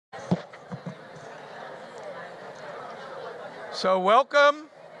So welcome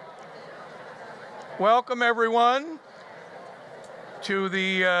everyone to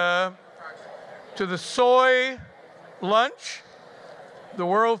the soy lunch, the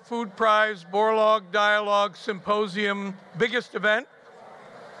World Food Prize Borlaug Dialogue Symposium biggest event.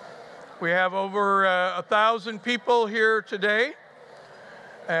 We have over 1,000 people here today,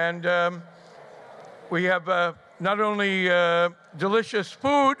 and we have not only delicious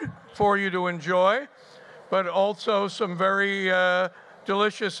food for you to enjoy, but also some very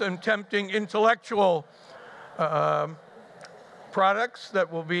delicious and tempting intellectual products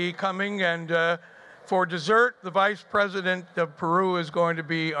that will be coming. And for dessert, the Vice President of Peru is going to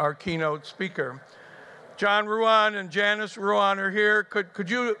be our keynote speaker. John Ruan and Janice Ruan are here. Could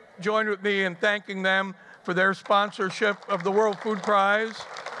you join with me in thanking them for their sponsorship of the World Food Prize?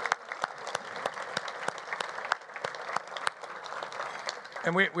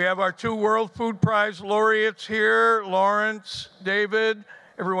 And we have our two World Food Prize laureates here, Lawrence, David.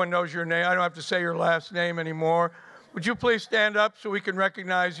 Everyone knows your name. I don't have to say your last name anymore. Would you please stand up so we can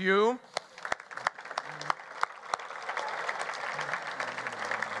recognize you?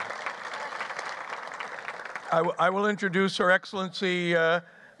 I will introduce Her Excellency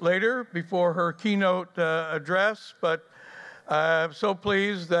later before her keynote address, but I'm so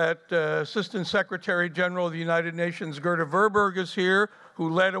pleased that Assistant Secretary General of the United Nations, Gerda Verberg, is here, who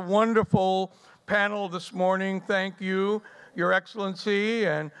led a wonderful panel this morning. Thank you, Your Excellency.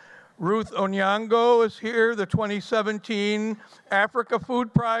 And Ruth Onyango is here, the 2017 Africa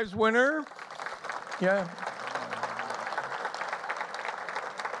Food Prize winner. Yeah.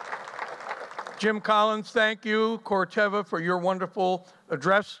 Jim Collins, thank you, Corteva, for your wonderful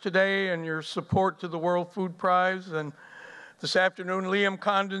address today and your support to the World Food Prize. And this afternoon, Liam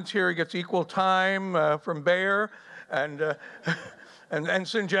Condon's here. He gets equal time from Bayer. And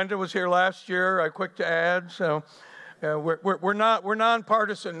Syngenta was here last year, quick to add. So we're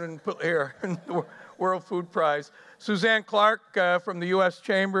nonpartisan here in the World Food Prize. Suzanne Clark from the U.S.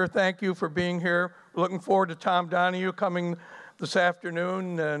 Chamber, thank you for being here. We're looking forward to Tom Donahue coming this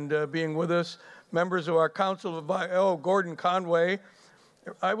afternoon and being with us. Members of our Council of Gordon Conway.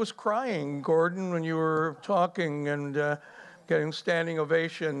 I was crying, Gordon, when you were talking and getting standing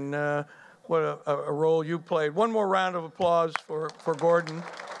ovation. What a role you played. One more round of applause for Gordon.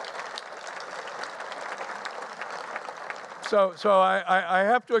 So I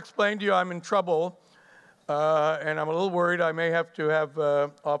have to explain to you I'm in trouble, and I'm a little worried I may have to have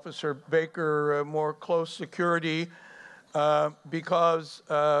Officer Baker more close security because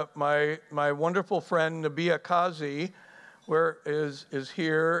my wonderful friend Nabia Kazi is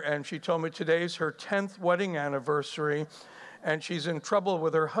here, and she told me today's her 10th wedding anniversary. And she's in trouble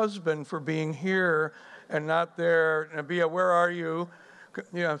with her husband for being here and not there. Nabia, where are you?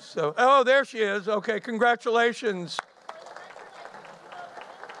 Yeah, so, oh, there she is. Okay, congratulations.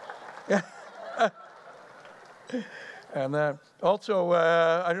 And also,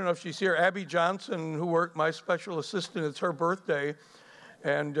 I don't know if she's here, Abby Johnson, who worked my special assistant. It's her birthday.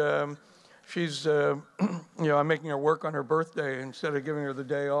 And she's, I'm making her work on her birthday instead of giving her the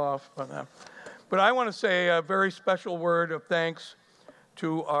day off. But I want to say a very special word of thanks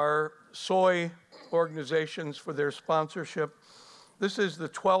to our soy organizations for their sponsorship. This is the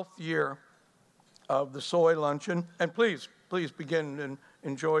 12th year of the soy luncheon. And please begin and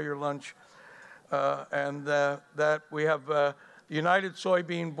enjoy your lunch. And that we have the United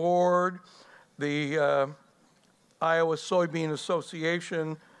Soybean Board, the Iowa Soybean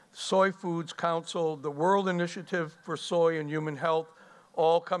Association, Soy Foods Council, the World Initiative for Soy and Human Health,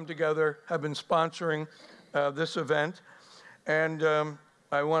 all come together, have been sponsoring this event. And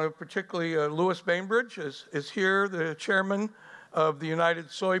I want to particularly, Louis Bainbridge is here, the chairman of the United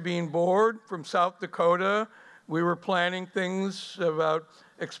Soybean Board from South Dakota. We were planning things about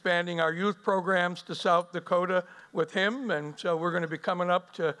expanding our youth programs to South Dakota with him, and so we're going to be coming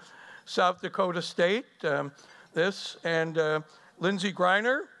up to South Dakota State. Lindsey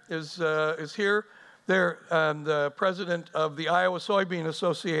Griner is here. They're the president of the Iowa Soybean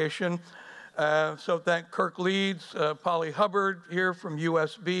Association. So thank Kirk Leeds, Polly Hubbard here from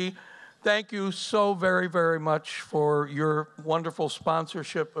USB. Thank you so very, very much for your wonderful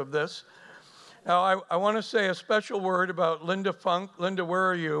sponsorship of this. Now, I want to say a special word about Linda Funk. Linda, where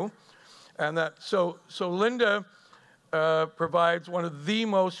are you? And so Linda provides one of the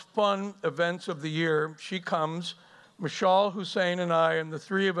most fun events of the year. She comes. Mishal Hussein and I and the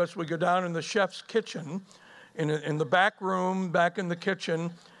three of us, we go down in the chef's kitchen, in the back room, back in the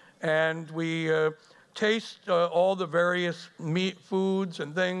kitchen, and we taste all the various meat foods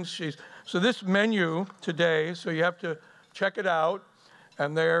and things. So this menu today, so you have to check it out,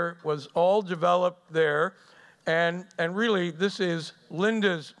 and there was all developed there. And really, this is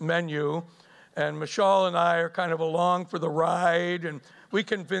Linda's menu. And Michelle and I are kind of along for the ride. And we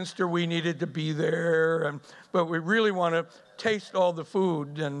convinced her we needed to be there. But we really want to taste all the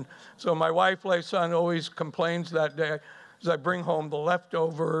food. And so my wife, Lei Sun, always complains that day as I bring home the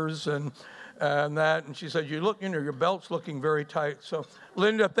leftovers and that. And she said, your belt's looking very tight. So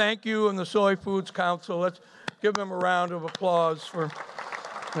Linda, thank you, and the Soy Foods Council. Let's give them a round of applause for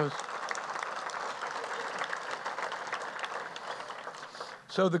this.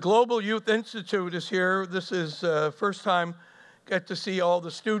 So the Global Youth Institute is here. This is first time get to see all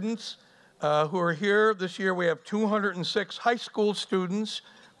the students who are here. This year we have 206 high school students.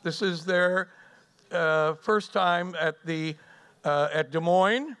 This is their first time at Des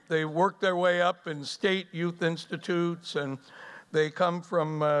Moines. They work their way up in state youth institutes, and they come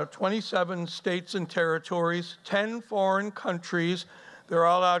from 27 states and territories, 10 foreign countries. They're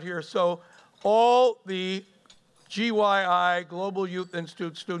all out here. So all the GYI, Global Youth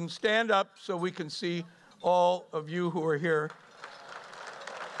Institute students, stand up so we can see all of you who are here.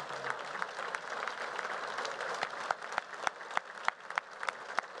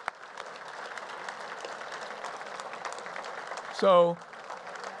 So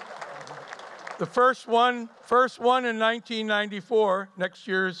the first one in 1994, next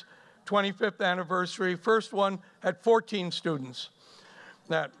year's 25th anniversary, first one had 14 students.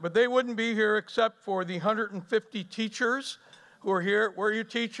 But they wouldn't be here except for the 150 teachers who are here. Where are you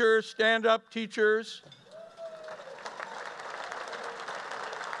teachers? Stand up, teachers.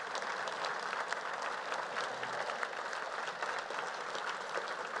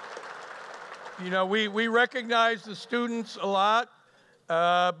 You know, we recognize the students a lot,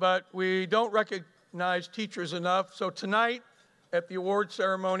 but we don't recognize teachers enough. So tonight at the award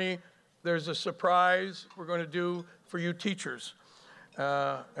ceremony, there's a surprise we're going to do for you teachers.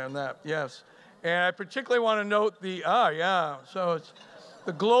 Yes. And I particularly want to note so it's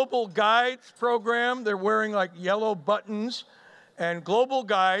the Global Guides program. They're wearing like yellow buttons. And Global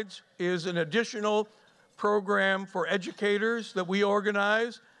Guides is an additional program for educators that we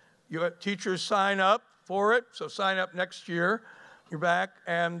organize. Teachers sign up for it, so sign up next year. You're back.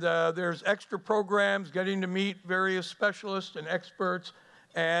 And there's extra programs, getting to meet various specialists and experts,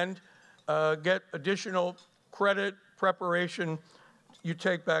 and get additional credit preparation you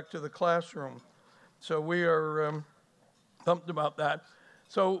take back to the classroom. So we are pumped about that.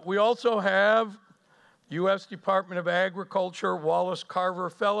 So we also have U.S. Department of Agriculture Wallace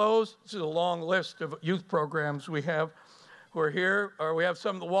Carver Fellows. This is a long list of youth programs we have who are here. We have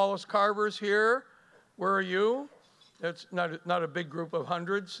some of the Wallace Carvers here. Where are you? That's not a big group of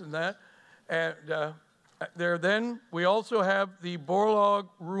hundreds in that. And then we also have the Borlaug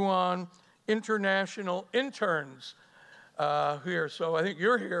Rouen International Interns here. So I think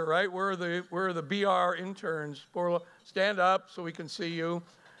you're here, right? Where are the BR interns? Stand up so we can see you.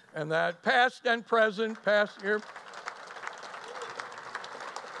 And that, past and present, past here.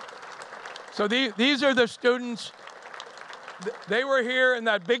 So these are the students. They were here in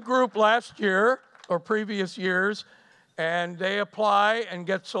that big group last year or previous years, and they apply and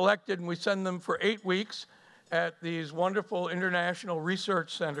get selected, and we send them for 8 weeks at these wonderful international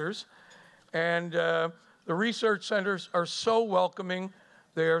research centers. And the research centers are so welcoming.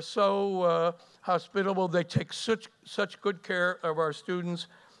 They are so hospitable. They take such good care of our students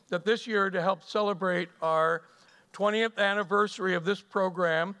that this year, to help celebrate our 20th anniversary of this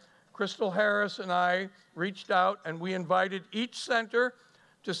program, Crystal Harris and I reached out and we invited each center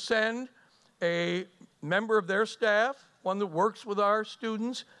to send a member of their staff, one that works with our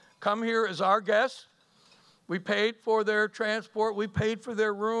students, come here as our guest. We paid for their transport, we paid for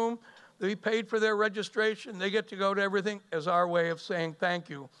their room, we paid for their registration. They get to go to everything as our way of saying thank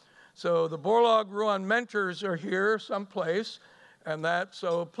you. So the Borlaug Rouen mentors are here someplace, and that,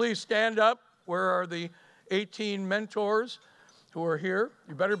 so please stand up. Where are the 18 mentors who are here?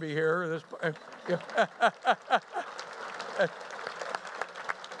 You better be here.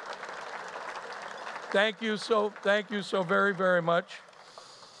 Thank you so very, very much.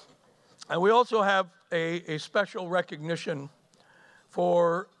 And we also have a special recognition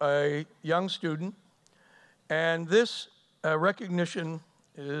for a young student. And this recognition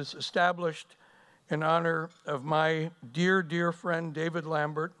is established in honor of my dear, dear friend, David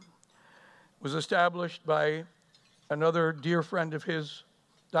Lambert. It was established by another dear friend of his,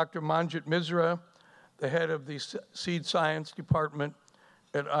 Dr. Manjit Misra, the head of the Seed Science Department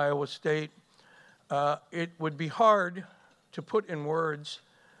at Iowa State. It would be hard to put in words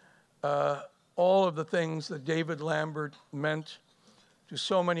all of the things that David Lambert meant to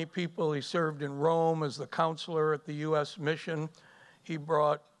so many people. He served in Rome as the counselor at the U.S. mission. He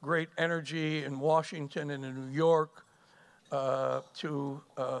brought great energy in Washington and in New York to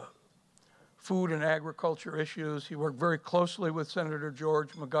food and agriculture issues. He worked very closely with Senator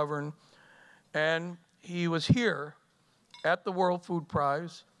George McGovern, and he was here at the World Food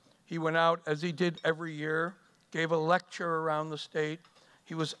Prize. He went out, as he did every year, gave a lecture around the state.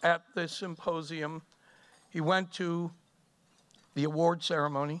 He was at the symposium. He went to the award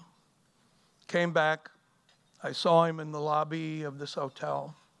ceremony, came back. I saw him in the lobby of this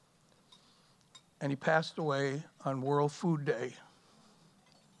hotel, and he passed away on World Food Day.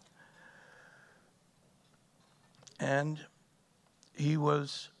 And he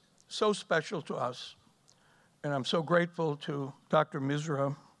was so special to us, and I'm so grateful to Dr.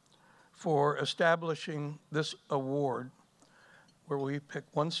 Misra for establishing this award, where we pick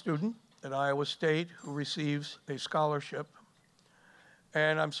one student at Iowa State who receives a scholarship.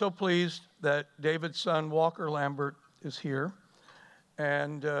 And I'm so pleased that David's son, Walker Lambert, is here.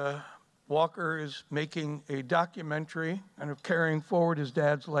 And Walker is making a documentary and carrying forward his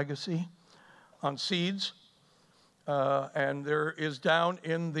dad's legacy on seeds. And there is down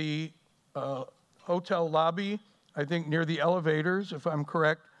in the hotel lobby, I think near the elevators, if I'm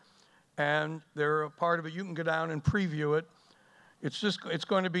correct, and they're a part of it. You can go down and preview it. It's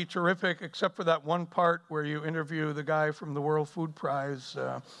going to be terrific, except for that one part where you interview the guy from the World Food Prize.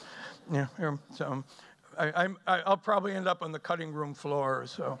 So I'll probably end up on the cutting room floor,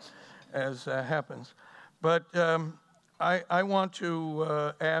 so as happens. But I want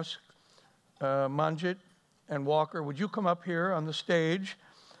to ask Manjit and Walker, would you come up here on the stage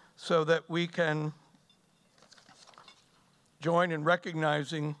so that we can join in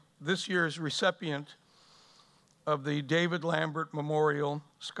recognizing this year's recipient of the David Lambert Memorial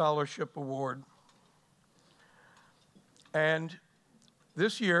Scholarship Award. And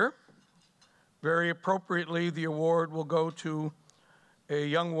this year, very appropriately, the award will go to a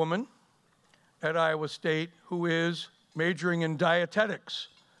young woman at Iowa State who is majoring in dietetics,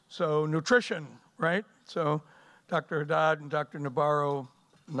 so nutrition, right? So Dr. Haddad and Dr. Nabarro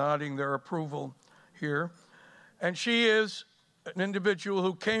nodding their approval here. And she is an individual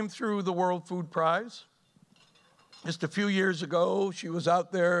who came through the World Food Prize. Just a few years ago, she was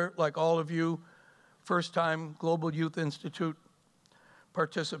out there, like all of you, first-time Global Youth Institute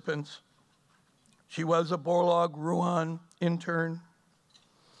participants. She was a Borlaug Ruan intern,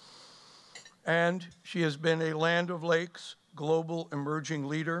 and she has been a Land O'Lakes Global Emerging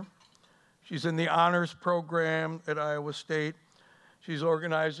Leader. She's in the honors program at Iowa State. She's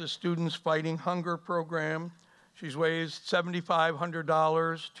organized a Students Fighting Hunger program. She's raised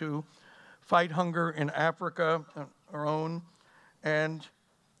 $7,500 to fight hunger in Africa on her own, and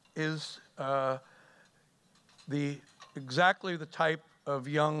is exactly the type of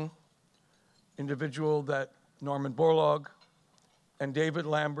young individual that Norman Borlaug and David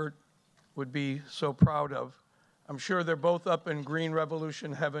Lambert would be so proud of. I'm sure they're both up in Green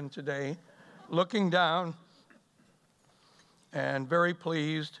Revolution heaven today, looking down, and very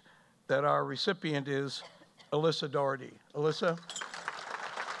pleased that our recipient is Alyssa Doherty. Alyssa.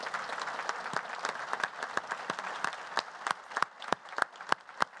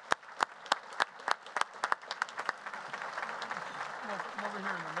 Over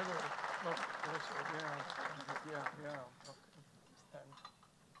here in the middle. Look, Alyssa, yeah. Okay.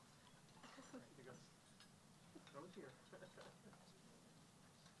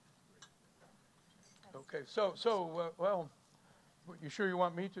 Okay, so well, you sure you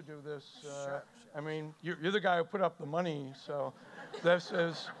want me to do this? Sure. I mean, you're the guy who put up the money, so this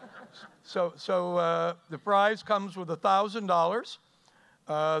is, the prize comes with $1,000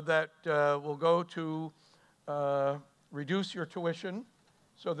 that will go to reduce your tuition.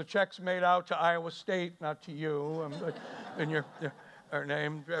 So the check's made out to Iowa State, not to you, in your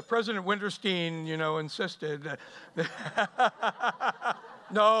name. President Winterstein, insisted.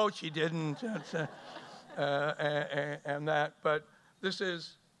 No, she didn't. And that, but this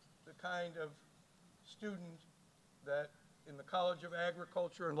is the kind of student that in the College of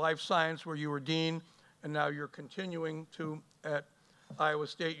Agriculture and Life Science, where you were dean, and now you're continuing to at Iowa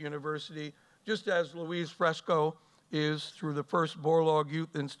State University, just as Louise Fresco is through the first Borlaug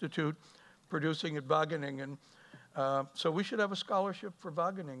Youth Institute, producing at Wageningen. So we should have a scholarship for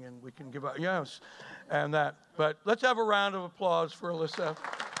Wageningen we can give out, yes, and that. But let's have a round of applause for Alyssa.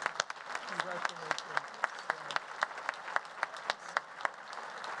 Congratulations.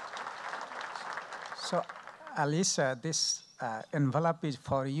 So, Alyssa, this envelope is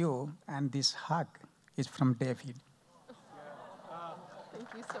for you, and this hug is from David. Thank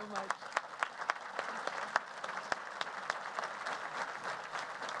you so much.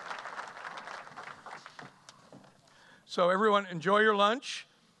 So everyone, enjoy your lunch.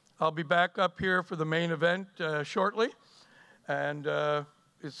 I'll be back up here for the main event shortly. And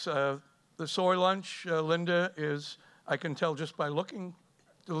it's the soy lunch, Linda, is, I can tell just by looking,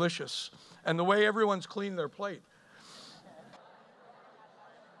 delicious. And the way everyone's cleaned their plate.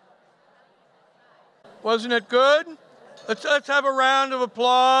 Wasn't it good? Let's have a round of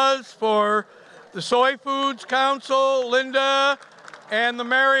applause for the Soy Foods Council, Linda, and the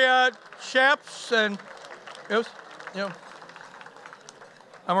Marriott chefs. And it was, you know,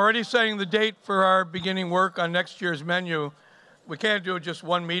 I'm already setting the date for our beginning work on next year's menu. We can't do it just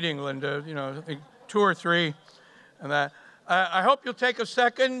one meeting, Linda, you know, I think 2 or 3 and that. I hope you'll take a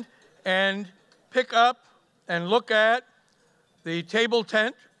second and pick up and look at the table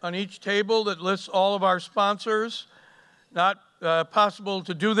tent on each table that lists all of our sponsors. Not possible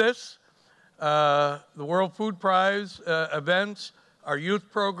to do this. The World Food Prize events, our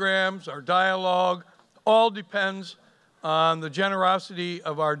youth programs, our dialogue, all depends on the generosity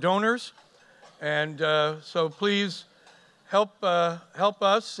of our donors. And so please help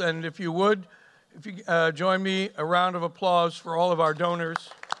us. And if you would, if you join me, a round of applause for all of our donors.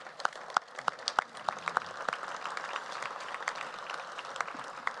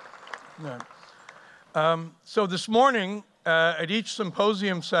 So this morning, at each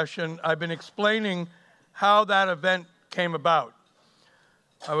symposium session, I've been explaining how that event came about.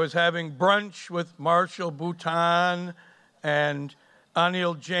 I was having brunch with Marshall Bhutan and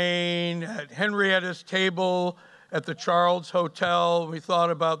Anil Jain at Henrietta's table at the Charles Hotel. We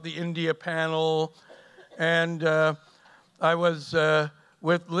thought about the India panel. And I was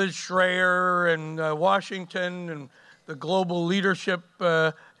with Liz Schreier in Washington, and the Global Leadership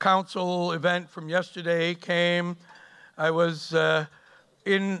Council event from yesterday came. I was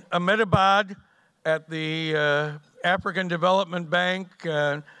in Ahmedabad at the African Development Bank,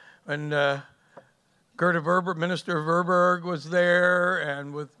 and Gerda Verberg, Minister Verberg was there,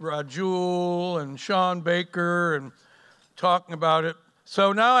 and with Rajul and Sean Baker, and talking about it.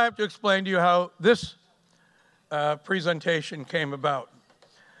 So now I have to explain to you how this presentation came about.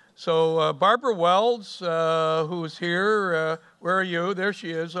 So Barbara Wells, who is here, where are you? There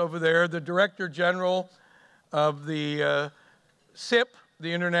she is over there, the Director General of the SIP,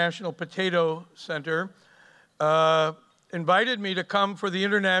 the International Potato Center, invited me to come for the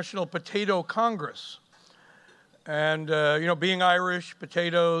International Potato Congress. And, you know, being Irish,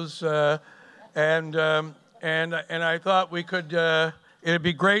 potatoes, and I thought we could, it'd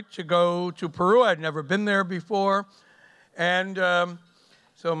be great to go to Peru. I'd never been there before. And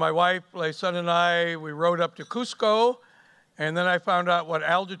so my wife, my son, and I, we rode up to Cusco, and then I found out what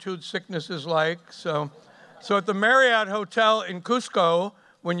altitude sickness is like. So at the Marriott Hotel in Cusco,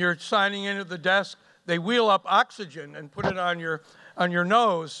 when you're signing in at the desk, they wheel up oxygen and put it on your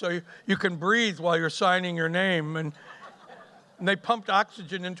nose so you can breathe while you're signing your name. And they pumped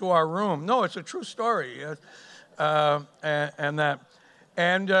oxygen into our room. No, it's a true story. So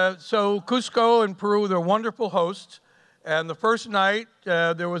Cusco and Peru, they're wonderful hosts. And the first night,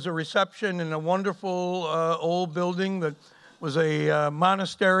 there was a reception in a wonderful old building that was a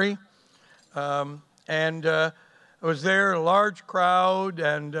monastery. I was there, a large crowd,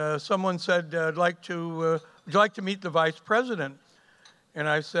 and someone said, would you like to meet the vice president? And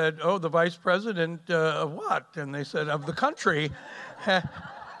I said, oh, the vice president of what? And they said, of the country.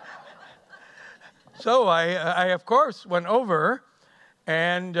 So I, of course, went over,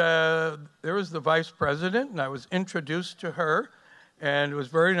 and there was the vice president, and I was introduced to her, and it was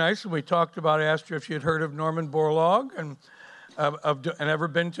very nice. And we talked about, I asked her if she had heard of Norman Borlaug, and ever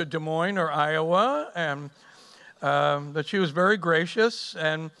been to Des Moines or Iowa, and that she was very gracious.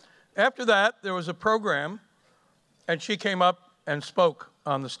 And after that, there was a program, and she came up and spoke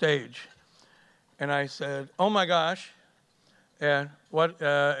on the stage. And I said, oh my gosh, and what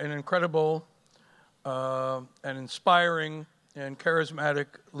an incredible and inspiring and charismatic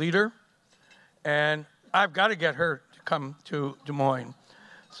leader. And I've got to get her to come to Des Moines.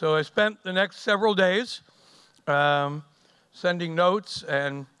 So I spent the next several days sending notes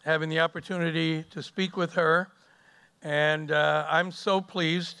and having the opportunity to speak with her. And I'm so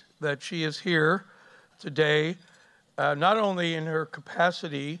pleased that she is here today, not only in her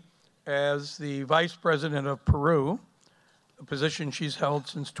capacity as the Vice President of Peru, a position she's held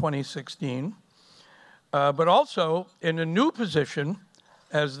since 2016, but also in a new position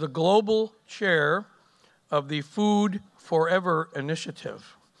as the Global Chair of the Food Forever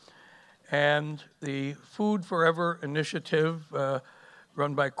Initiative. And the Food Forever Initiative,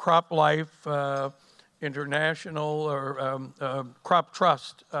 run by CropLife International, or Crop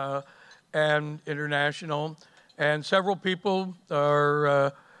Trust and International, and several people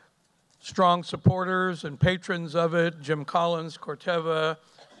are strong supporters and patrons of it: Jim Collins, Corteva,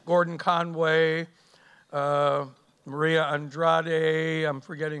 Gordon Conway, Maria Andrade. I'm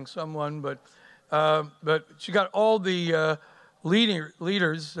forgetting someone, but she got all the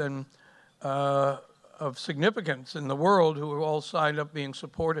leaders and of significance in the world who have all signed up being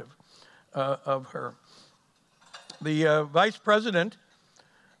supportive of her. The vice president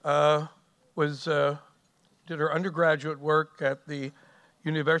did her undergraduate work at the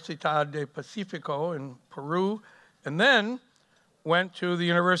Universidad de Pacifico in Peru, and then went to the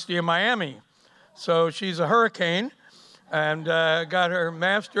University of Miami. So she's a hurricane, and got her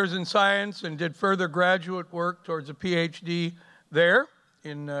master's in science and did further graduate work towards a PhD there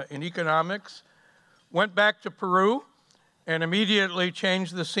in economics. Went back to Peru and immediately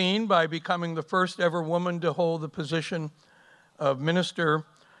changed the scene by becoming the first ever woman to hold the position of Minister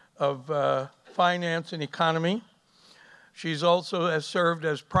of Finance and Economy. She's also has served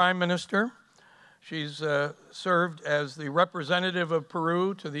as Prime Minister. She's served as the representative of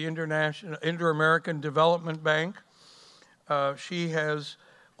Peru to the Inter-American Development Bank. She has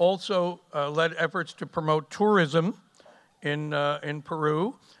also led efforts to promote tourism in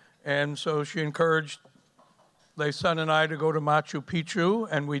Peru, and so she encouraged Leisan and I to go to Machu Picchu,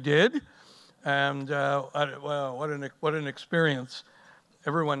 and we did. And wow, what an experience!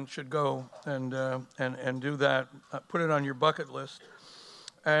 Everyone should go and do that. Put it on your bucket list.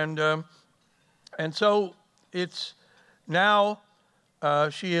 And so it's now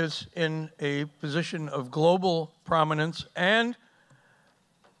she is in a position of global prominence, and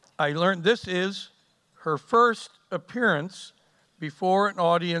I learned this is her first appearance before an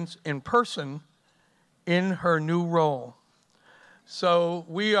audience in person in her new role. So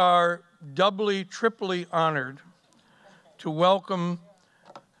we are doubly, triply honored to welcome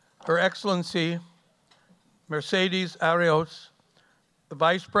Her Excellency Mercedes Araoz, the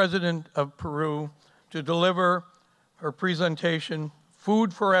Vice President of Peru, to deliver her presentation,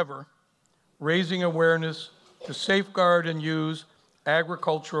 Food Forever, Raising Awareness to Safeguard and Use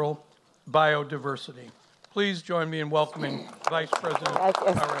Agricultural Biodiversity. Please join me in welcoming Vice President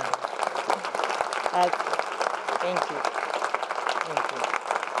Araoz. Thank you. Thank you.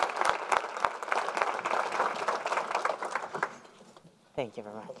 Thank you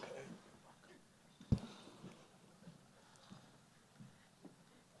very much.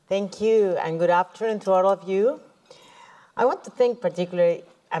 Thank you, and good afternoon to all of you. I want to thank particularly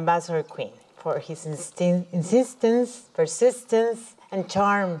Ambassador Quinn for his insistence, persistence, and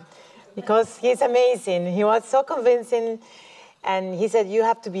charm, because he's amazing. He was so convincing, and he said, you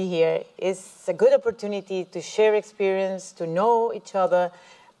have to be here. It's a good opportunity to share experience, to know each other,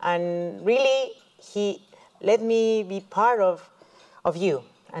 and really, he let me be part of you.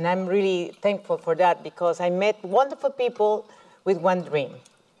 And I'm really thankful for that, because I met wonderful people with one dream: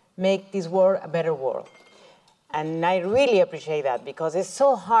 make this world a better world. And I really appreciate that, because it's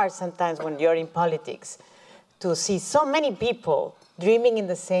so hard sometimes when you're in politics to see so many people dreaming in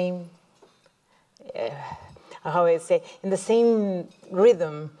the same, how I say, in the same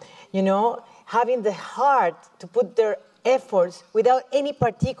rhythm, you know, having the heart to put their efforts without any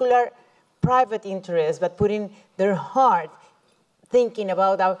particular private interest, but putting their heart thinking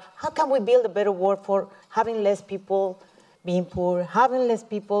about how can we build a better world for having less people being poor, having less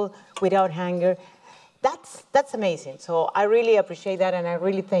people without hunger. That's amazing. So I really appreciate that, and I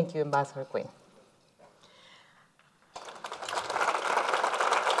really thank you, Ambassador Quinn.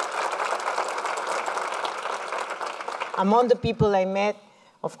 Among the people I met,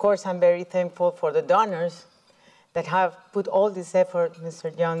 of course, I'm very thankful for the donors that have put all this effort.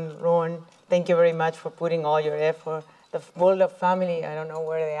 Mr. John Rowan, thank you very much for putting all your effort. The Borlaug family, I don't know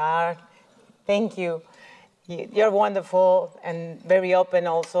where they are. Thank you. You're wonderful and very open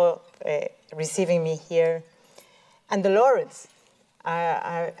also, receiving me here. And the laureates,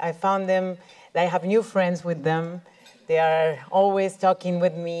 I found them, I have new friends with them. They are always talking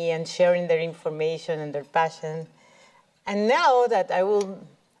with me and sharing their information and their passion. And now that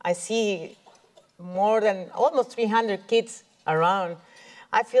I see more than almost 300 kids around,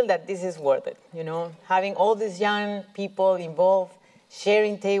 I feel that this is worth it, you know, having all these young people involved,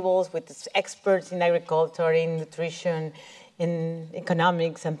 sharing tables with experts in agriculture, in nutrition, in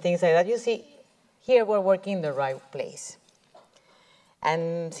economics and things like that. You see, here we're working in the right place.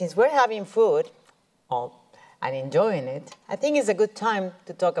 And since we're having food and enjoying it, I think it's a good time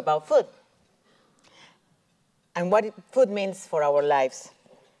to talk about food and what food means for our lives.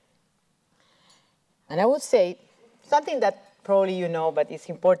 And I would say something that probably you know, but it's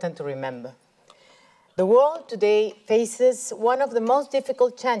important to remember. The world today faces one of the most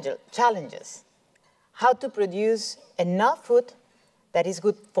difficult challenges: how to produce enough food that is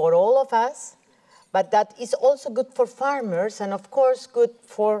good for all of us, but that is also good for farmers and, of course, good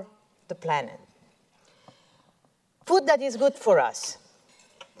for the planet. Food that is good for us.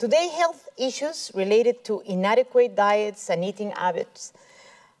 Today, health issues related to inadequate diets and eating habits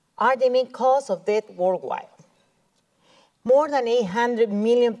are the main cause of death worldwide. More than 800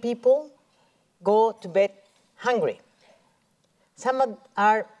 million people go to bed hungry. Some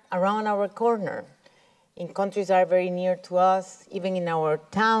are around our corner, in countries that are very near to us, even in our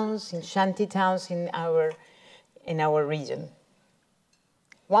towns, in shanty towns in our region.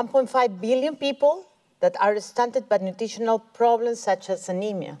 1.5 billion people that are stunted by nutritional problems such as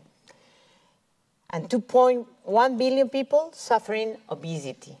anemia, and 2.1 billion people suffering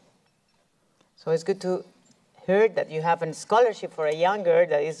obesity. So it's good to hear that you have a scholarship for a young girl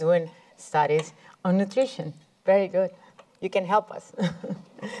that is doing studies on nutrition. Very good. You can help us.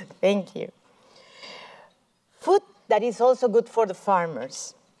 Thank you. Food that is also good for the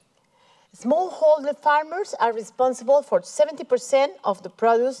farmers. Smallholder farmers are responsible for 70% of the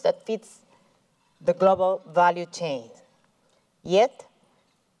produce that feeds the global value chain. Yet,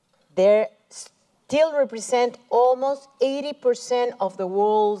 they still represent almost 80% of the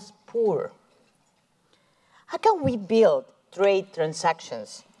world's poor. How can we build trade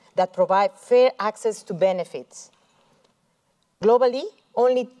transactions that provide fair access to benefits? Globally,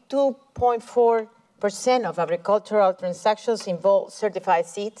 only 2.4% of agricultural transactions involve certified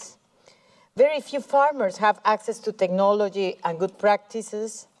seeds. Very few farmers have access to technology and good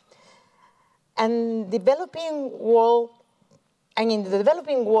practices. And in the developing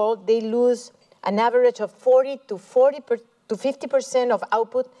world, they lose an average of 40 to 50% of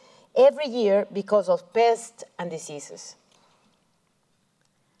output every year because of pests and diseases.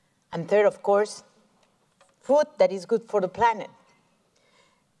 And third, of course, food that is good for the planet.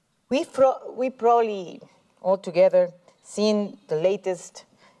 We probably all together seen the latest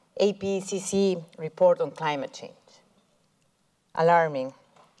IPCC report on climate change. Alarming.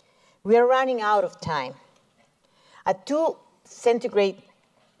 We are running out of time. At 2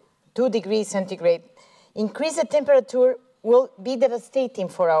 degrees centigrade, increase the temperature will be devastating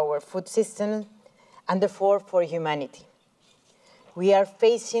for our food system and therefore for humanity. We are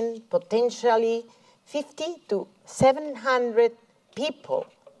facing potentially 50 to 700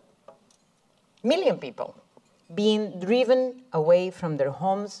 million people being driven away from their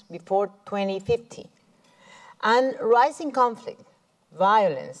homes before 2050. And rising conflict,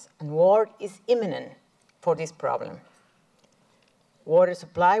 violence, and war is imminent for this problem. Water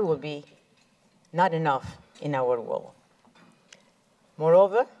supply will be not enough in our world.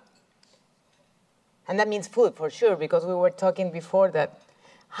 Moreover, and that means food for sure, because we were talking before that,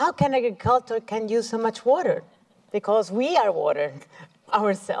 how can agriculture can use so much water? Because we are water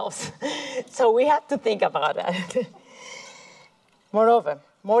ourselves. So we have to think about that. Moreover,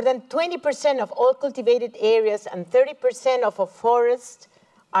 more than 20% of all cultivated areas and 30% of our forests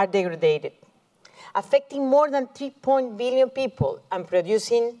are degraded, affecting more than 3 billion people and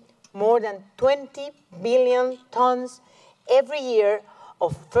producing more than 20 billion tons every year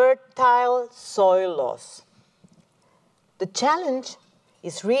of fertile soil loss. The challenge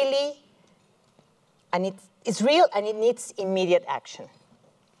is real and it needs immediate action.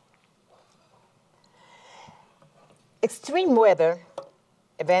 Extreme weather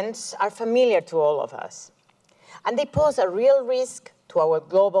events are familiar to all of us, and they pose a real risk to our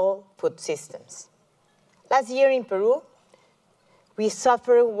global food systems. Last year in Peru, we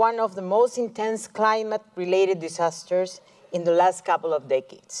suffered one of the most intense climate-related disasters in the last couple of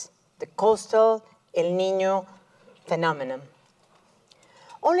decades, the coastal El Niño phenomenon.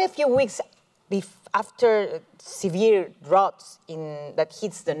 Only a few weeks after severe droughts that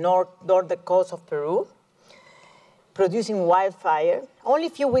hits the northern coast of Peru, producing wildfire, only a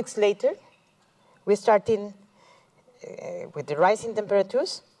few weeks later, we started with the rising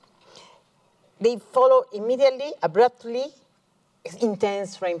temperatures. They follow immediately, abruptly,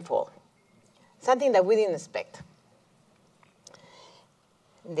 intense rainfall, something that we didn't expect.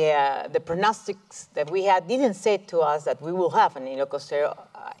 The pronostics that we had didn't say to us that we will have an El Niño costero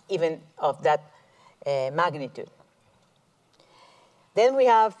even of that magnitude. Then we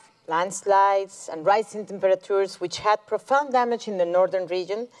have landslides and rising temperatures, which had profound damage in the northern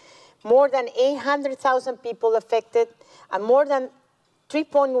region, more than 800,000 people affected, and more than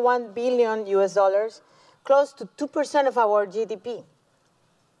 $3.1 billion US dollars, close to 2% of our GDP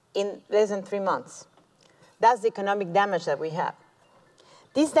in less than 3 months. That's the economic damage that we have.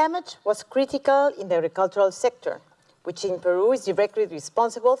 This damage was critical in the agricultural sector, which in Peru is directly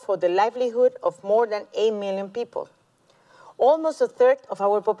responsible for the livelihood of more than 8 million people, almost a third of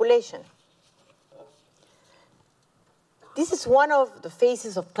our population. This is one of the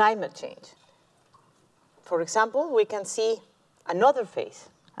phases of climate change. For example, we can see another phase,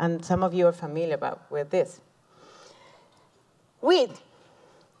 and some of you are familiar with this. Wheat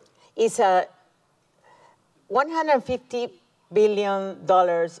is a $150 billion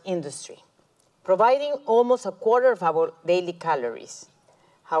industry, providing almost a quarter of our daily calories.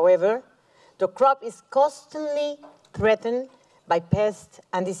 However, the crop is constantly threatened by pests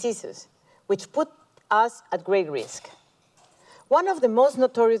and diseases, which put us at great risk. One of the most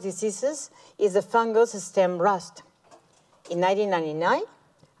notorious diseases is the fungus stem rust. In 1999,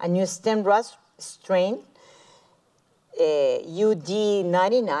 a new stem rust strain,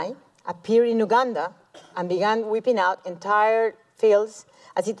 UD99, appeared in Uganda and began wiping out entire fields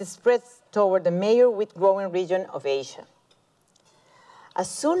as it spreads toward the major wheat-growing region of Asia. As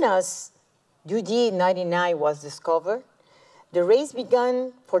soon as UD99 was discovered, the race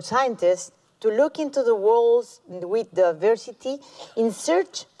began for scientists to look into the world's wheat diversity in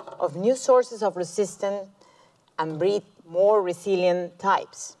search of new sources of resistance and breed more resilient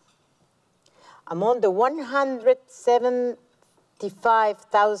types. Among the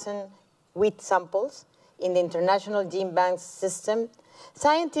 175,000 wheat samples in the International Gene Bank system,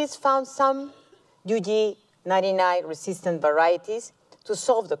 scientists found some UD99 resistant varieties to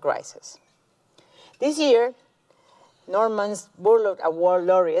solve the crisis. This year, Norman's Borlaug Award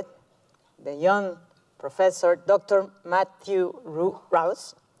laureate, the young professor, Dr. Matthew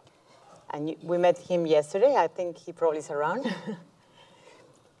Araoz, and we met him yesterday, I think he probably is around,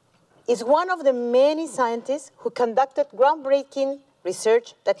 is one of the many scientists who conducted groundbreaking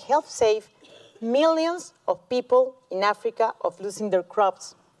research that helped save millions of people in Africa of losing their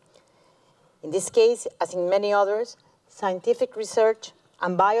crops. In this case, as in many others, scientific research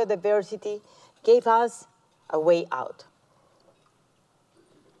and biodiversity gave us a way out.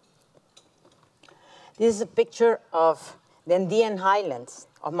 This is a picture of the Andean highlands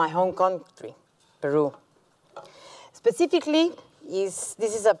of my home country, Peru. Specifically, this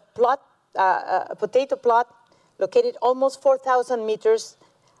is a potato plot located almost 4,000 meters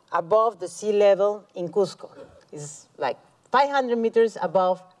above the sea level in Cusco. It's like 500 meters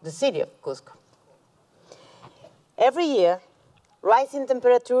above the city of Cusco. Every year, rising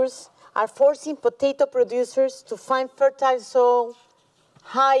temperatures are forcing potato producers to find fertile soil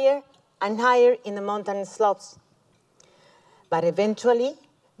higher and higher in the mountain slopes. But eventually,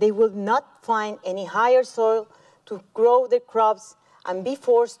 they will not find any higher soil to grow their crops and be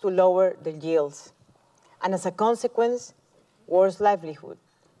forced to lower their yields. And as a consequence, worse livelihood,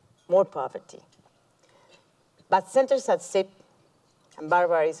 more poverty. But centers at SIP, and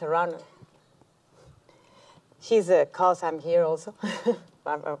Barbara is around. She's the cause I'm here also.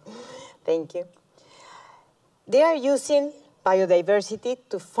 Barbara, thank you. They are using biodiversity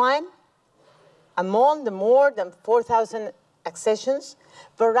to find, among the more than 4,000 accessions,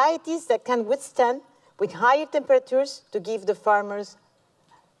 varieties that can withstand with higher temperatures to give the farmers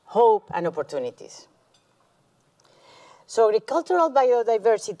hope and opportunities. So agricultural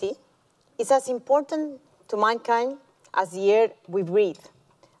biodiversity is as important to mankind as the air we breathe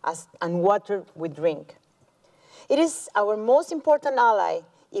and water we drink. It is our most important ally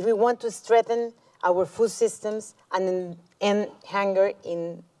if we want to strengthen our food systems and end hunger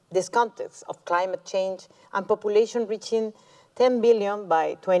in this context of climate change and population reaching 10 billion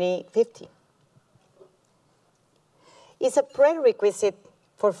by 2050. It's a prerequisite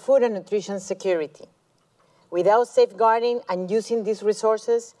for food and nutrition security. Without safeguarding and using these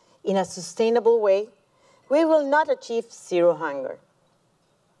resources in a sustainable way, we will not achieve zero hunger.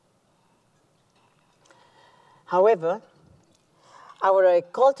 However, our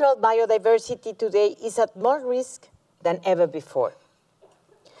agricultural biodiversity today is at more risk than ever before.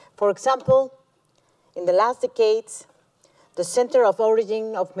 For example, in the last decades, the center of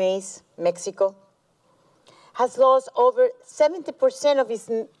origin of maize, Mexico, has lost over 70% of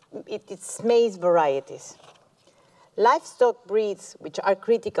its maize varieties. Livestock breeds, which are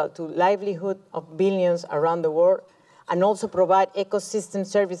critical to livelihood of billions around the world and also provide ecosystem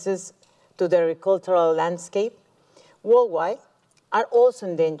services to the agricultural landscape worldwide, are also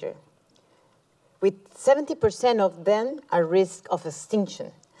in danger, with 70% of them at risk of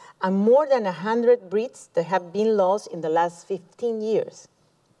extinction, and more than 100 breeds that have been lost in the last 15 years.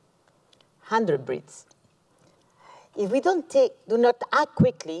 100 breeds. If we do not act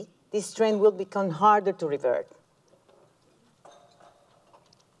quickly, this trend will become harder to revert.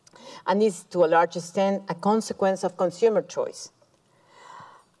 And is, to a large extent, a consequence of consumer choice.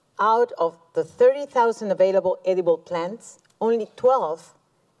 Out of the 30,000 available edible plants, only 12,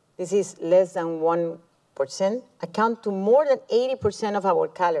 this is less than 1%, account to more than 80% of our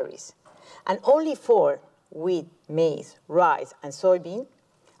calories. And only 4, wheat, maize, rice, and soybean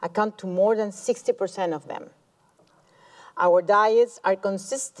account to more than 60% of them. Our diets are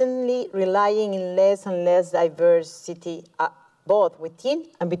consistently relying in less and less diversity, both within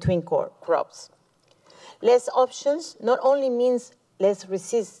and between crops. Less options not only means less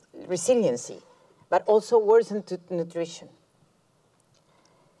resiliency, but also worsened nutrition.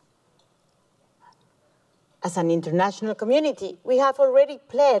 As an international community, we have already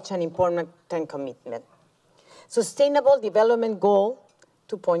pledged an important commitment. Sustainable Development Goal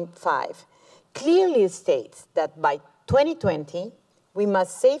 2.5 clearly states that by 2020, we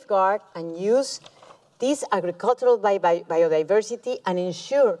must safeguard and use this agricultural biodiversity and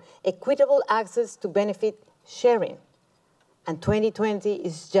ensure equitable access to benefit sharing. And 2020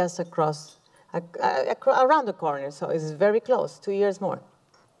 is just around the corner, so it's very close, 2 years more.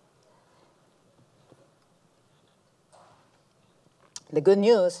 The good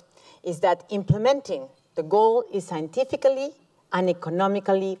news is that implementing the goal is scientifically and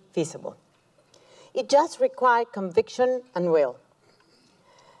economically feasible. It just requires conviction and will.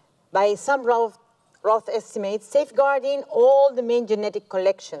 By some rough estimates, safeguarding all the main genetic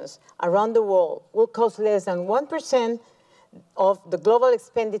collections around the world will cost less than 1% of the global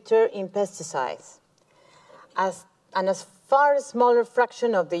expenditure in pesticides, and a far smaller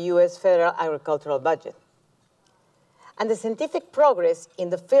fraction of the US federal agricultural budget. And the scientific progress in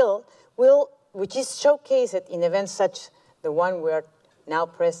the field which is showcased in events such the one we are now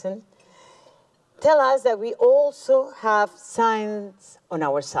present, tell us that we also have science on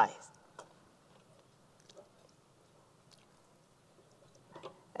our side.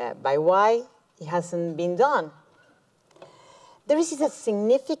 By why it hasn't been done. There is a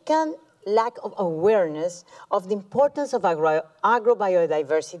significant lack of awareness of the importance of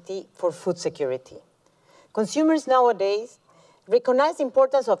agrobiodiversity for food security. Consumers nowadays recognize the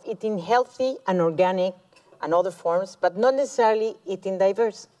importance of eating healthy and organic and other forms, but not necessarily eating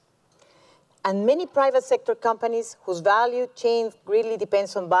diverse. And many private sector companies whose value chain really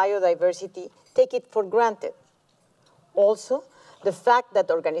depends on biodiversity take it for granted. Also, the fact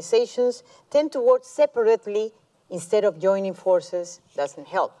that organizations tend to work separately instead of joining forces doesn't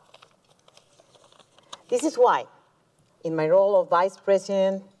help. This is why, in my role of Vice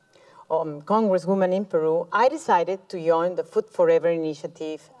President, Congresswoman in Peru, I decided to join the Food Forever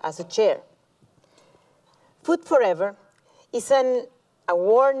initiative as a chair. Food Forever is an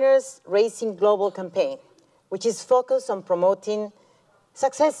awareness-raising global campaign, which is focused on promoting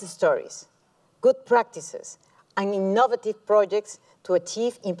success stories, good practices, and innovative projects to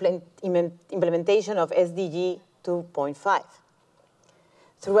achieve implementation of SDG 2.5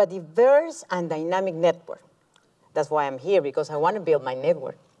 through a diverse and dynamic network. That's why I'm here, because I want to build my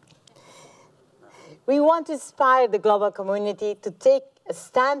network. We want to inspire the global community to take a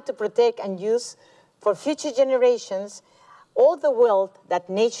stand to protect and use for future generations all the wealth that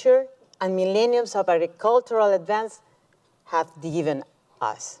nature and millenniums of agricultural advance have given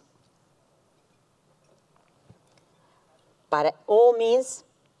us. By all means,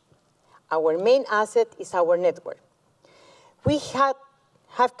 our main asset is our network. We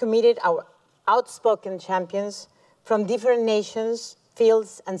have committed our outspoken champions from different nations,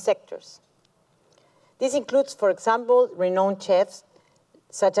 fields, and sectors. This includes, for example, renowned chefs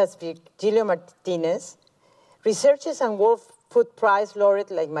such as Virgilio Martinez, researchers and World Food Prize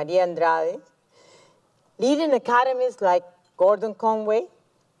laureate like Maria Andrade, leading academies like Gordon Conway,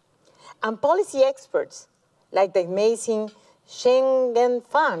 and policy experts like the amazing Schengen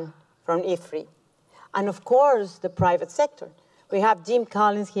Fan from IFRI, and of course, the private sector. We have Jim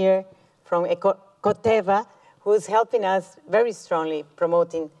Collins here from Coteva, who is helping us very strongly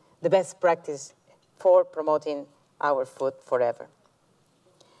promoting the best practice for promoting our food forever.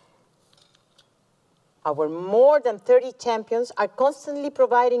 Our more than 30 champions are constantly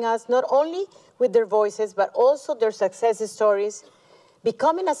providing us not only with their voices, but also their success stories,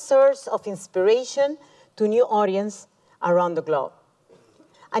 becoming a source of inspiration to new audience around the globe.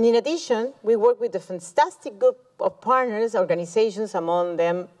 And in addition, we work with a fantastic group of partners, organizations, among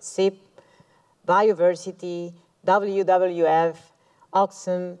them SIP, Biodiversity, WWF,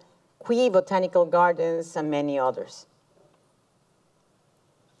 Oxfam, Qui Botanical Gardens, and many others.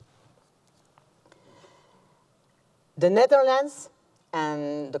 The Netherlands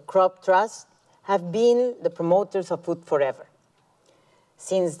and the Crop Trust have been the promoters of Food Forever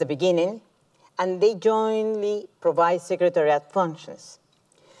since the beginning, and they jointly provide secretariat functions.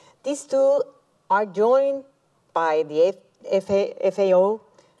 These two are joined by the FAO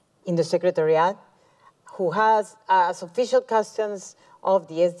in the secretariat, who has, as official customs of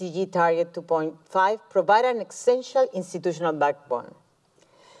the SDG target 2.5, provide an essential institutional backbone.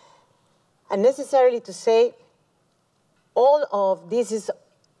 Unnecessarily to say, all of this is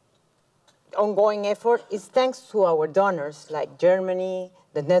ongoing effort is thanks to our donors like Germany,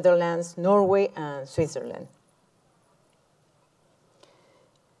 the Netherlands, Norway, and Switzerland.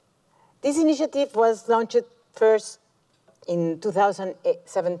 This initiative was launched first in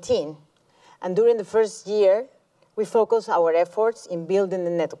 2017, and during the first year, we focused our efforts in building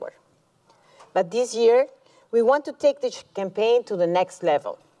the network. But this year, we want to take the campaign to the next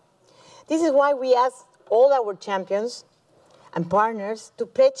level. This is why we asked all our champions and partners to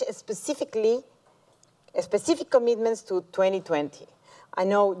pledge specific commitments to 2020. I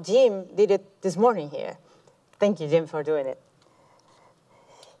know Jim did it this morning here. Thank you, Jim, for doing it.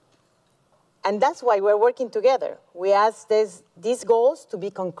 And that's why we're working together. We asked these goals to be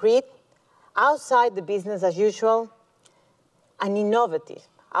concrete, outside the business as usual, and innovative,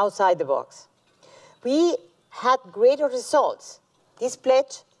 outside the box. We had greater results. This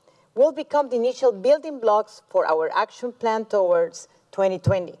pledge will become the initial building blocks for our action plan towards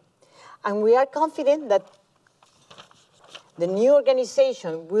 2020. And we are confident that the new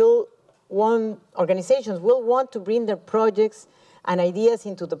organizations will want to bring their projects and ideas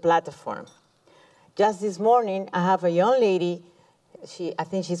into the platform. Just this morning, I have a young lady, I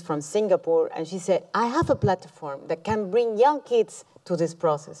think she's from Singapore, and she said, I have a platform that can bring young kids to this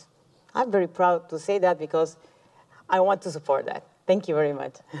process. I'm very proud to say that because I want to support that. Thank you very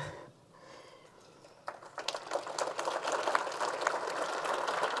much.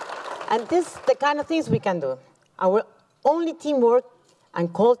 And this is the kind of things we can do. Our only teamwork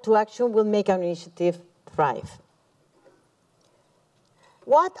and call to action will make our initiative thrive.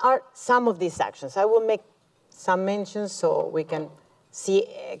 What are some of these actions? I will make some mentions so we can see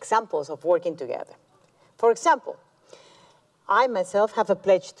examples of working together. For example, I myself have a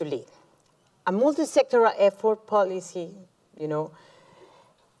pledge to lead a multi-sectoral effort policy,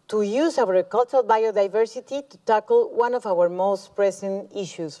 to use agricultural biodiversity to tackle one of our most pressing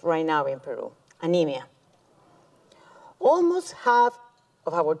issues right now in Peru, anemia. Almost half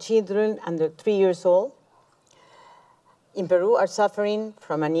of our children under 3 years old in Peru are suffering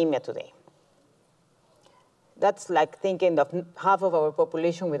from anemia today. That's like thinking of half of our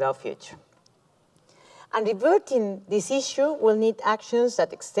population without future. And reverting this issue will need actions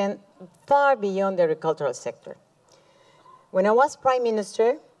that extend far beyond the agricultural sector. When I was Prime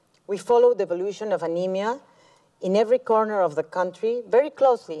Minister, we followed the evolution of anemia in every corner of the country very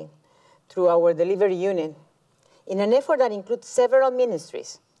closely through our delivery unit in an effort that includes several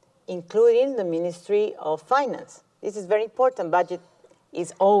ministries, including the Ministry of Finance. This is very important. Budget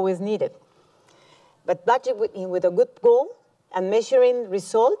is always needed. But budget with a good goal and measuring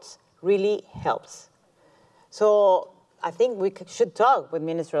results really helps. So I think we should talk with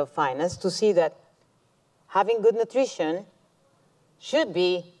Ministry of Finance to see that having good nutrition should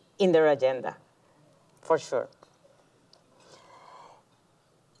be in their agenda, for sure.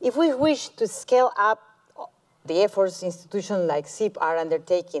 If we wish to scale up the efforts institutions like CIP are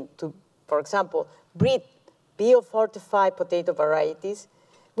undertaking to, for example, breed biofortified potato varieties,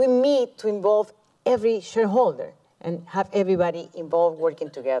 we need to involve every shareholder and have everybody involved working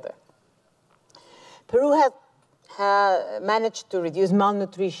together. Peru has managed to reduce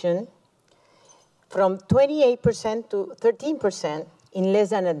malnutrition from 28% to 13% in less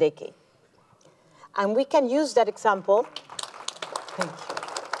than a decade. And we can use that example. Thank you.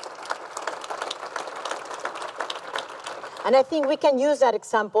 And I think we can use that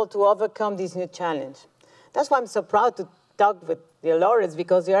example to overcome this new challenge. That's why I'm so proud to talk with the laureates,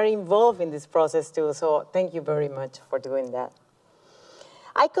 because they are involved in this process too. So thank you very much for doing that.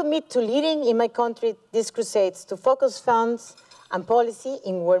 I commit to leading in my country these crusades to focus funds and policy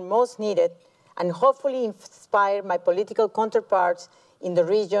in where most needed, and hopefully inspire my political counterparts in the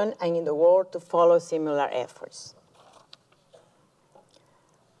region and in the world to follow similar efforts.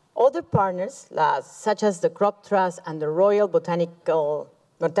 Other partners, such as the Crop Trust and the Royal Botanic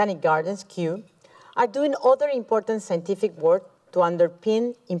Gardens, Kew, are doing other important scientific work to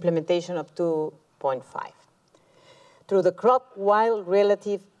underpin implementation of 2.5 through the Crop Wild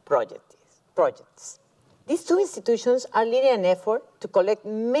Relative projects. These two institutions are leading an effort to collect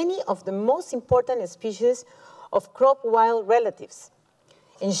many of the most important species of crop wild relatives,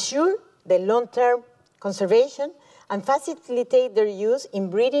 ensure their long-term conservation, and facilitate their use in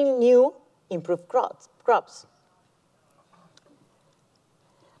breeding new, improved crops.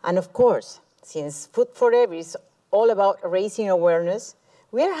 And of course, since Food for Every is all about raising awareness,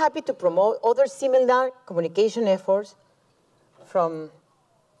 we are happy to promote other similar communication efforts from,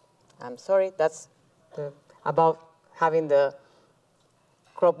 that's about having the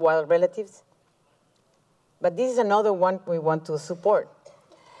crop wild relatives. But this is another one we want to support.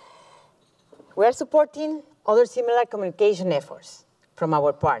 We are supporting other similar communication efforts from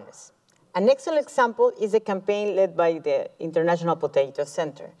our partners. An excellent example is a campaign led by the International Potato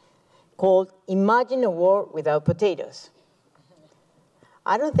Center called Imagine a World Without Potatoes.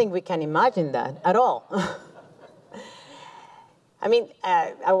 I don't think we can imagine that at all. I mean,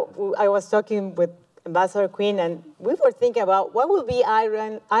 I was talking with Ambassador Quinn, and we were thinking about what will be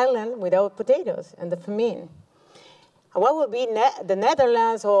Ireland without potatoes and the famine? What will be the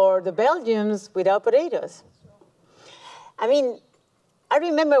Netherlands or the Belgians without potatoes? I mean, I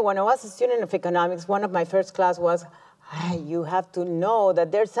remember when I was a student of economics, one of my first class was, hey, you have to know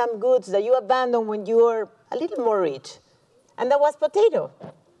that there's some goods that you abandon when you are a little more rich. And that was potato.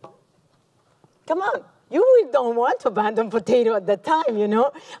 Come on. You don't want to abandon potato at that time, you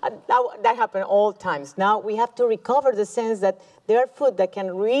know? That happened all times. Now we have to recover the sense that there are food that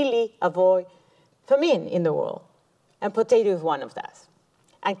can really avoid famine in the world. And potato is one of those.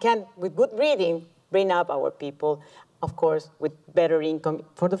 And can, with good breeding, bring up our people, of course, with better income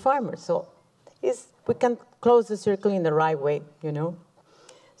for the farmers. So we can close the circle in the right way, you know?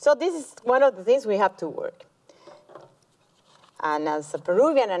 So this is one of the things we have to work. And as a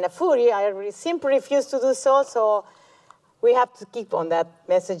Peruvian and a foodie, I simply refuse to do so. So we have to keep on that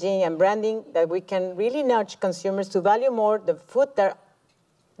messaging and branding that we can really nudge consumers to value more the food that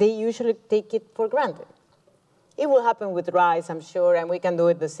they usually take it for granted. It will happen with rice, I'm sure, and we can do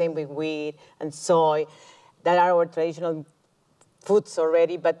it the same with wheat and soy that are our traditional foods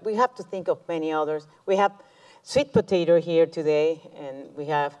already, but we have to think of many others. We have sweet potato here today, and we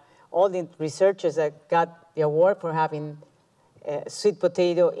have all the researchers that got the award for having sweet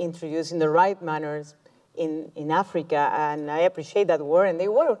potato introduced in the right manners in Africa, and I appreciate that award, and they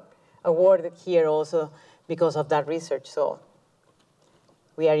were awarded here also because of that research. So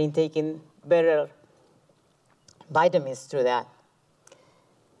we are intaking better vitamins through that.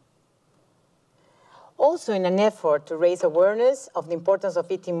 Also, in an effort to raise awareness of the importance of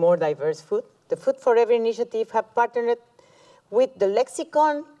eating more diverse food, the Food for Every initiative have partnered with the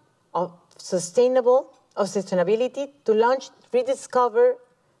Lexicon of Sustainability to launch Rediscover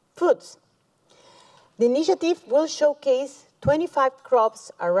Foods. The initiative will showcase 25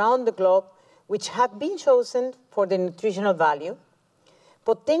 crops around the globe which have been chosen for their nutritional value,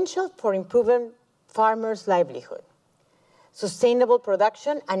 potential for improving farmers' livelihood, sustainable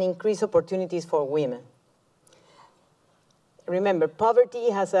production, and increased opportunities for women. Remember, poverty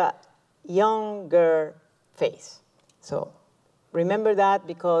has a younger face. So remember that,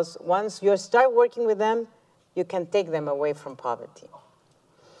 because once you start working with them, you can take them away from poverty.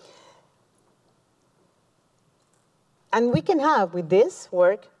 And we can have, with this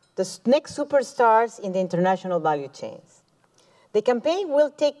work, the next superstars in the international value chains. The campaign will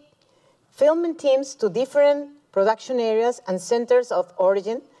take filming teams to different production areas and centers of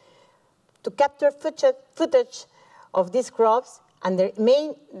origin to capture footage of these crops and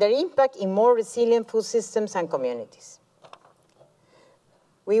their impact in more resilient food systems and communities.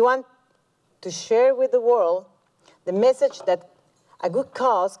 We want to share with the world the message that a good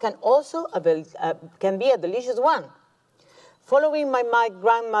cause can also can be a delicious one. Following my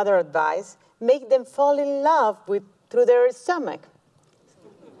grandmother's advice, make them fall in love through their stomach.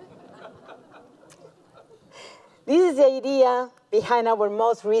 This is the idea behind our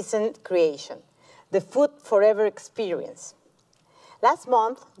most recent creation, the Food Forever experience. Last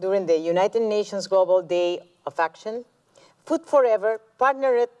month, during the United Nations Global Day of Action, Food Forever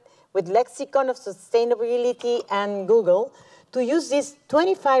partnered with Lexicon of Sustainability and Google to use these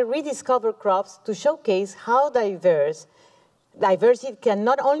 25 rediscovered crops to showcase how diversity can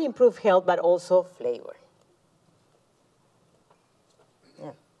not only improve health, but also flavor.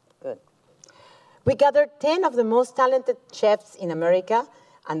 Yeah, good. We gathered 10 of the most talented chefs in America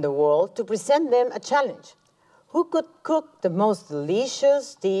and the world to present them a challenge. Who could cook the most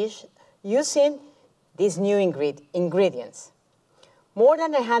delicious dish using these new ingredients? More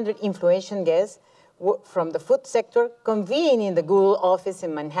than 100 influential guests from the food sector convened in the Google office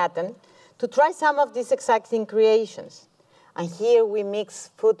in Manhattan to try some of these exciting creations. And here we mix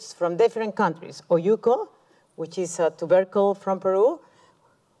foods from different countries. Oyuco, which is a tubercle from Peru,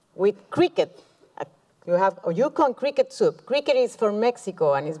 with cricket. You have oyuco and cricket soup. Cricket is from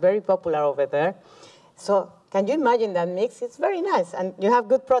Mexico, and it's very popular over there. So can you imagine that mix? It's very nice, and you have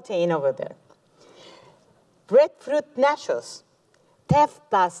good protein over there. Breadfruit nachos, teff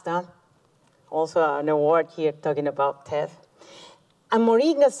pasta, also an award here talking about teff, and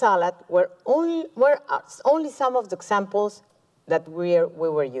moringa salad were only some of the examples that we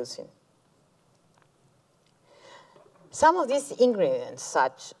were using. Some of these ingredients,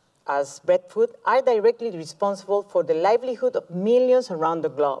 such as breadfruit, are directly responsible for the livelihood of millions around the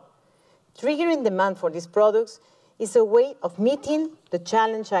globe. Triggering demand for these products is a way of meeting the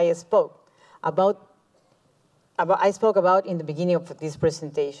challenge I spoke about in the beginning of this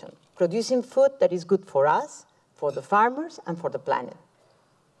presentation, producing food that is good for us, for the farmers, and for the planet.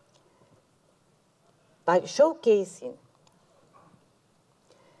 By showcasing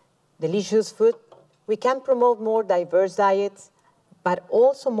delicious food, we can promote more diverse diets, but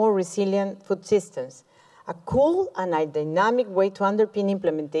also more resilient food systems, a cool and a dynamic way to underpin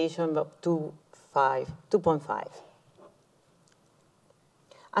implementation of 2.5.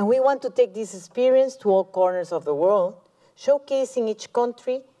 And we want to take this experience to all corners of the world, showcasing each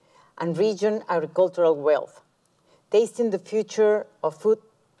country and region agricultural wealth. Tasting the future of food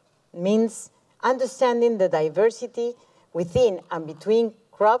means understanding the diversity within and between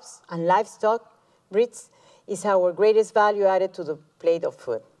crops and livestock breeds is our greatest value added to the plate of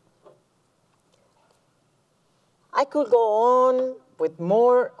food. I could go on with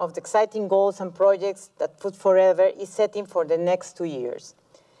more of the exciting goals and projects that Food Forever is setting for the next 2 years.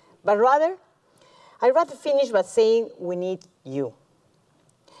 But I'd rather finish by saying we need you.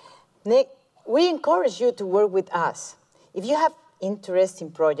 We encourage you to work with us. If you have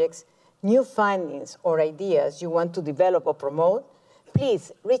interesting projects, new findings, or ideas you want to develop or promote,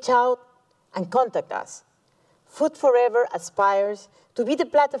 please reach out and contact us. Food Forever aspires to be the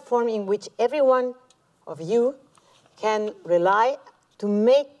platform in which every one of you can rely to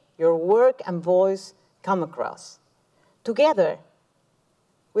make your work and voice come across. Together,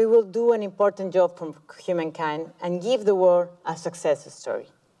 we will do an important job for humankind and give the world a success story.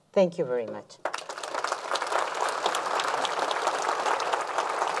 Thank you very much.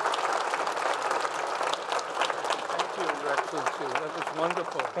 Thank you, Your Excellency. That was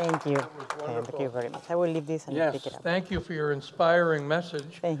wonderful. Thank you. That was wonderful. Thank you very much. I will leave this and pick it up. Thank you for your inspiring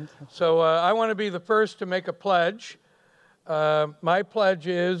message. Thank you. So I want to be the first to make a pledge. My pledge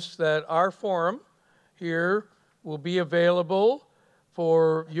is that our forum here will be available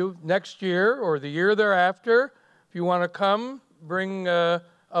for you next year or the year thereafter. If you want to come, bring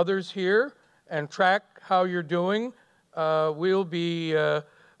others here and track how you're doing. We'll be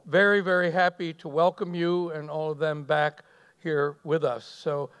very, very happy to welcome you and all of them back here with us.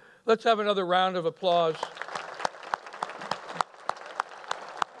 So let's have another round of applause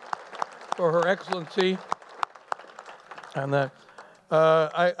for Her Excellency. And that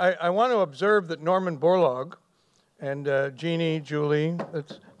I want to observe that Norman Borlaug and Jeannie, Julie, I'm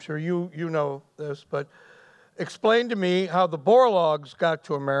sure you know this, but explained to me how the Borlaugs got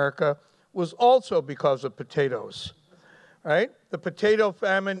to America was also because of potatoes, right? The potato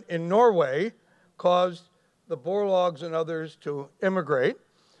famine in Norway caused the Borlaugs and others to immigrate,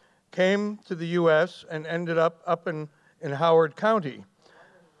 came to the U.S. and ended up in Howard County.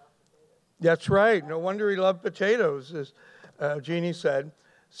 That's right. No wonder he loved potatoes, as Jeannie said.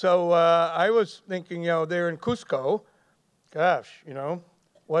 So I was thinking, they're in Cusco. Gosh,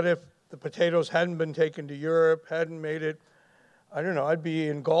 what if the potatoes hadn't been taken to Europe, hadn't made it? I don't know. I'd be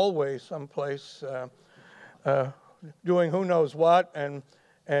in Galway someplace doing who knows what, and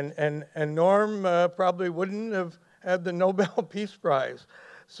Norm probably wouldn't have had the Nobel Peace Prize.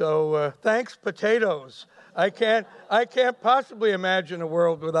 So thanks, potatoes. I can't possibly imagine a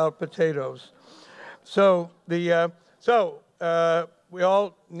world without potatoes. So we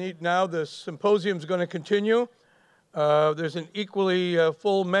all need now. The symposium's going to continue. There's an equally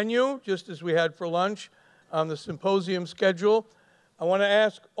full menu, just as we had for lunch, on the symposium schedule. I want to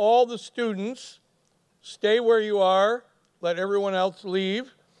ask all the students, stay where you are, let everyone else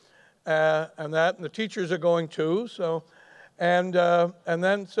leave, and the teachers are going too. So, and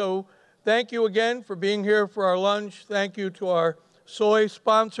then thank you again for being here for our lunch. Thank you to our soy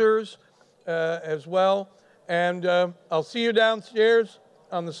sponsors as well. And I'll see you downstairs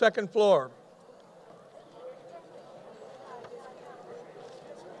on the second floor.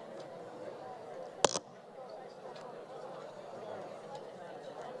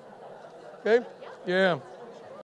 Okay? Yeah.